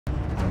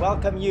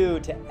welcome you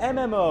to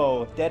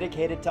MMO,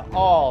 dedicated to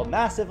all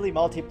massively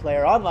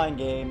multiplayer online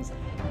games.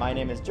 My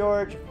name is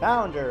George,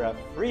 founder of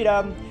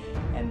Freedom,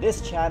 and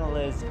this channel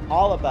is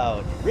all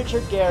about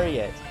Richard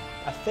Garriott,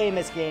 a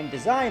famous game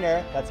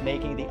designer that's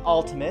making the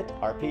ultimate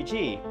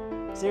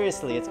RPG.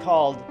 Seriously, it's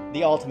called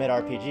the Ultimate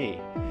RPG.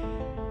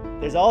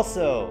 There's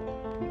also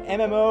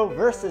MMO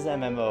versus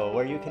MMO,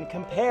 where you can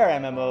compare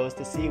MMOs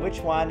to see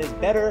which one is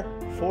better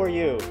for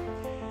you.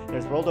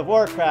 There's World of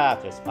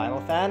Warcraft, there's Final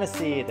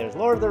Fantasy, there's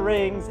Lord of the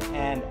Rings,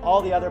 and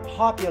all the other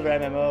popular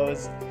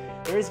MMOs.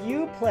 There's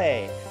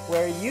Uplay,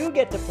 where you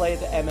get to play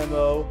the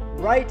MMO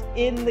right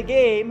in the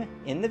game,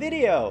 in the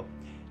video.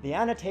 The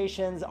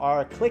annotations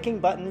are clicking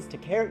buttons to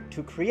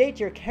create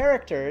your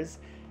characters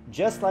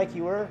just like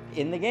you were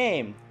in the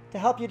game, to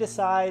help you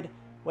decide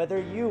whether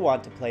you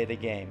want to play the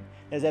game.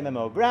 There's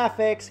MMO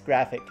graphics,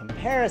 graphic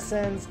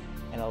comparisons,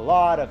 and a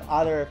lot of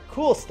other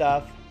cool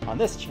stuff on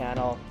this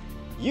channel,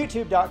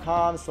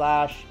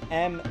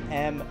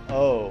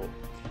 youtube.com/MMO.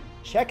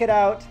 Check it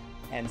out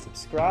and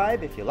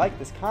subscribe if you like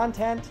this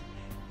content.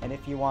 And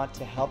if you want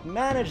to help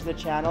manage the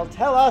channel,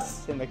 tell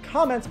us in the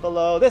comments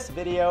below this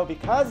video,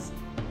 because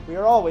we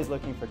are always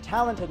looking for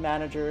talented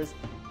managers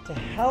to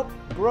help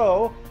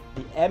grow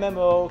the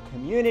MMO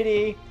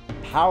community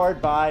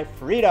powered by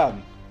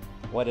Freedom.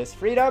 What is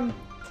Freedom?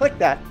 Click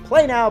that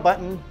Play Now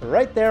button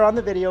right there on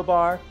the video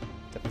bar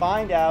to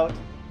find out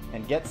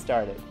and get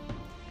started.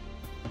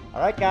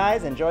 Alright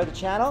guys, enjoy the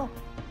channel.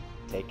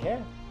 Take care.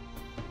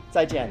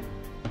 再见.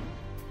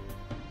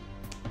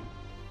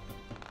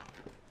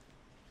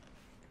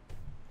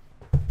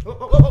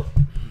 Almost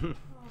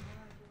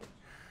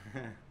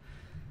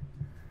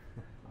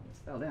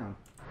fell down.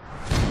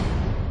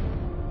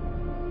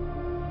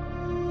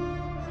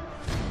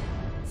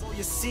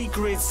 Your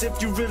secrets, if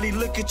you really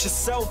look at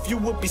yourself, you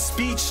would be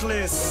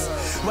speechless.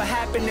 What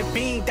happened to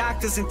being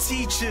doctors and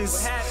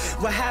teachers?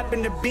 What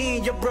happened to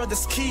being your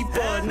brother's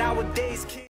keeper? Nowadays kids